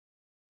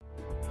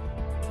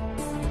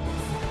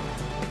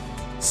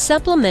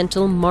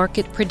Supplemental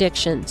Market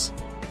Predictions,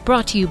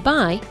 brought to you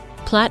by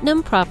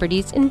Platinum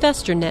Properties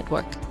Investor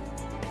Network.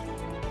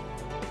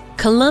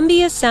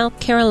 Columbia, South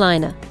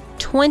Carolina,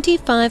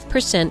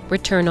 25%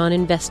 return on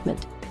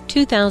investment,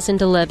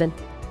 2011.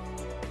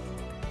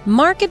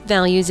 Market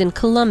values in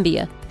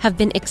Columbia have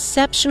been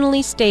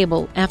exceptionally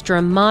stable after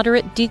a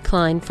moderate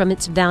decline from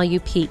its value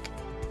peak.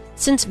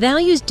 Since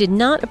values did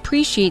not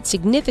appreciate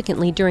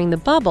significantly during the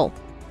bubble,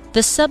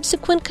 the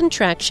subsequent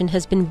contraction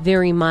has been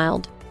very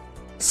mild.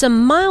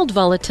 Some mild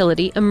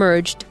volatility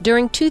emerged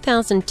during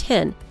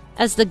 2010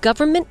 as the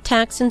government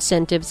tax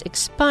incentives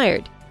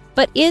expired,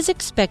 but is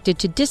expected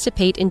to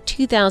dissipate in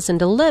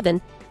 2011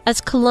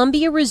 as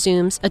Columbia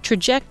resumes a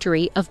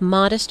trajectory of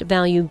modest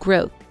value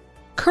growth.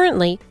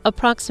 Currently,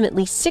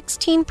 approximately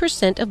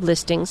 16% of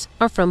listings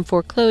are from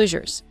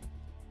foreclosures.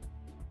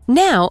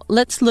 Now,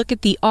 let's look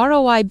at the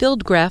ROI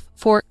build graph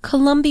for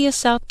Columbia,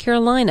 South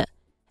Carolina,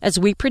 as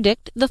we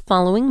predict the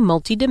following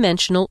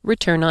multidimensional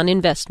return on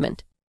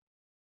investment: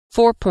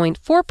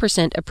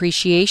 4.4%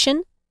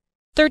 appreciation,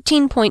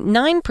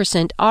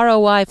 13.9%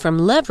 ROI from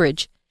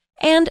leverage,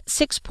 and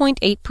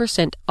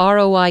 6.8%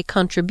 ROI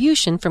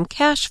contribution from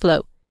cash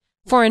flow,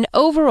 for an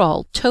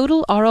overall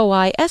total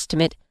ROI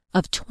estimate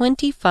of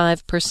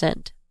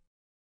 25%.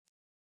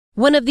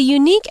 One of the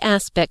unique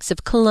aspects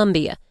of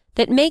Columbia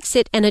that makes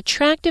it an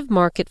attractive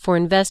market for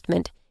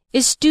investment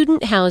is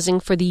student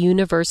housing for the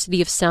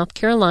University of South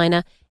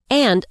Carolina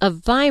and a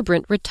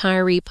vibrant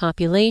retiree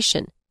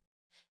population.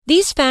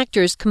 These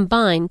factors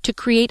combine to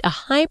create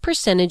a high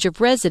percentage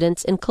of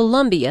residents in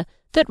Columbia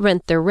that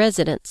rent their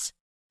residence.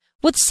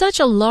 With such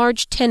a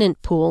large tenant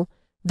pool,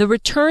 the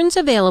returns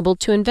available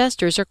to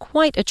investors are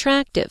quite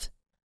attractive.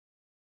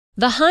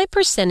 The high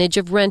percentage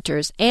of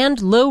renters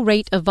and low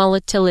rate of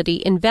volatility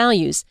in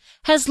values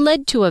has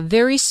led to a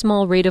very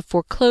small rate of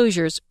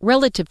foreclosures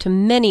relative to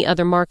many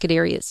other market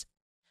areas.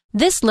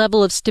 This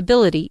level of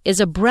stability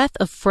is a breath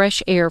of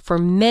fresh air for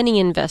many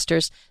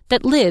investors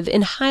that live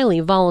in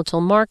highly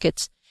volatile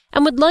markets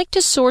and would like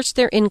to source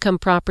their income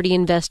property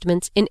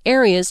investments in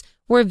areas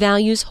where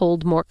values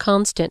hold more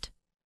constant.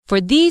 For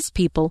these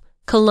people,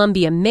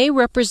 Columbia may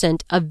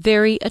represent a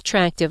very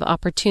attractive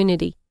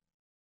opportunity.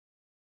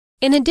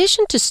 In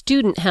addition to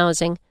student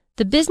housing,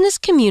 the business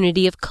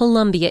community of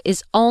Columbia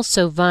is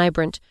also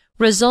vibrant,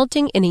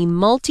 resulting in a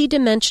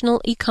multidimensional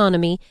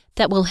economy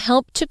that will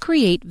help to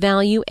create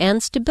value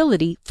and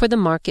stability for the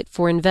market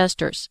for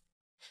investors.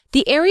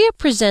 The area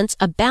presents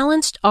a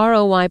balanced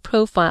ROI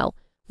profile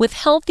with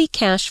healthy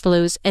cash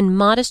flows and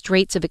modest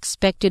rates of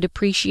expected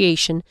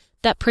appreciation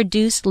that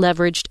produce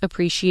leveraged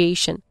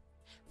appreciation.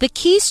 The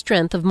key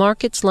strength of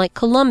markets like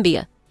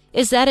Columbia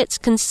is that its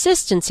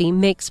consistency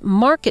makes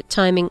market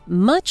timing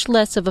much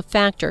less of a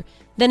factor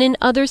than in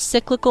other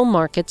cyclical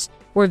markets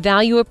where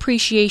value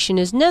appreciation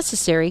is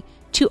necessary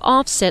to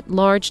offset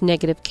large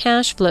negative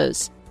cash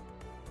flows.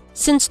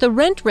 Since the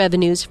rent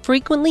revenues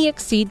frequently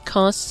exceed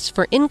costs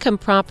for income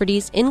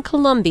properties in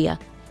Columbia,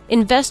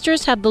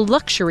 investors have the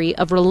luxury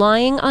of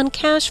relying on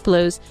cash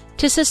flows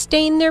to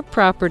sustain their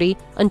property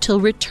until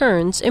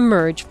returns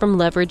emerge from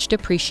leveraged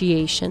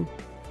appreciation.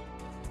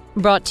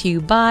 Brought to you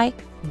by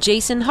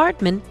Jason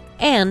Hartman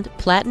and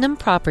Platinum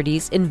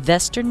Properties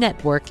Investor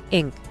Network,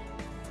 Inc.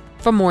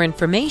 For more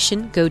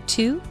information, go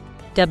to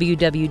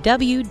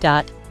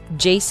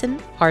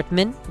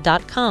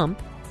www.jasonhartman.com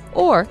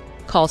or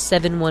call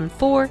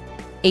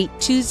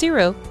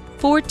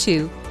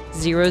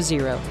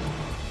 714-820-4200.